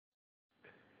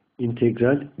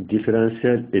İntegral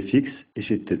diferansiyel fx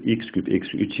eşittir x küp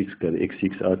eksi 3x kare eksi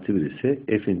x artı 1 ise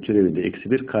f'in türevinde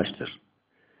eksi 1 kaçtır?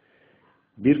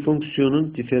 Bir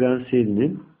fonksiyonun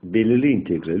diferansiyelinin belirli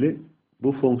integrali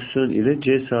bu fonksiyon ile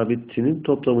c sabitinin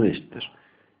toplamına eşittir.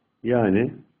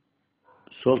 Yani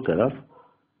sol taraf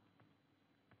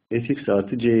fx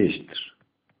artı c'ye eşittir.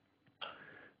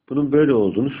 Bunun böyle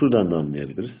olduğunu şuradan da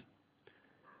anlayabiliriz.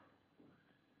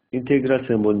 İntegral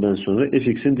sembolünden sonra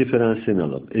fx'in diferansiyelini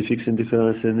alalım. Fx'in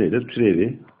diferansiyeli nedir?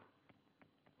 Türevi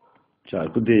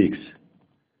çarpı dx.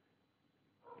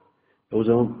 O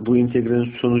zaman bu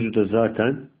integralin sonucu da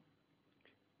zaten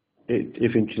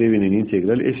f'in türevinin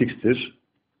integrali fx'tir.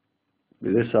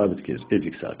 Bir de sabit gelir.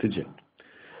 Fx artı c.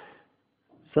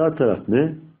 Sağ taraf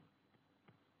ne?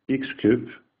 X küp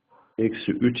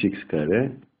eksi 3x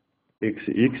kare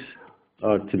eksi x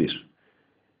artı 1.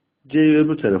 C'yi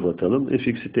öbür tarafa atalım.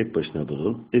 Fx'i tek başına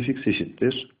bulalım. Fx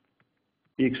eşittir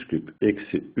x küp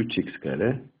eksi 3x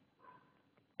kare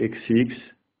eksi x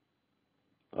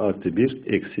artı 1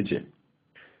 eksi c.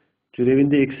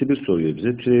 Türevinde eksi 1 soruyor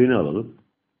bize. Türevini alalım.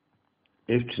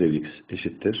 F türev x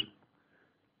eşittir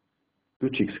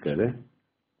 3x kare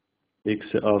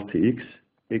eksi 6x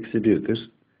eksi 1'dir.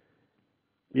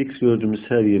 X gördüğümüz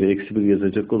her yere eksi 1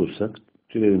 yazacak olursak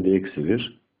türevinde eksi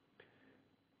 1.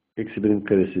 Eksi 1'in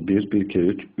karesi 1. 1 kere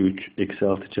 3. 3. Eksi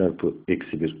 6 çarpı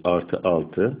eksi 1 artı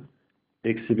 6.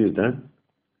 Eksi 1'den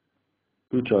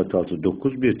 3 artı 6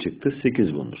 9. 1 çıktı.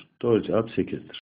 8 bulunur. Doğru cevap 8'dir.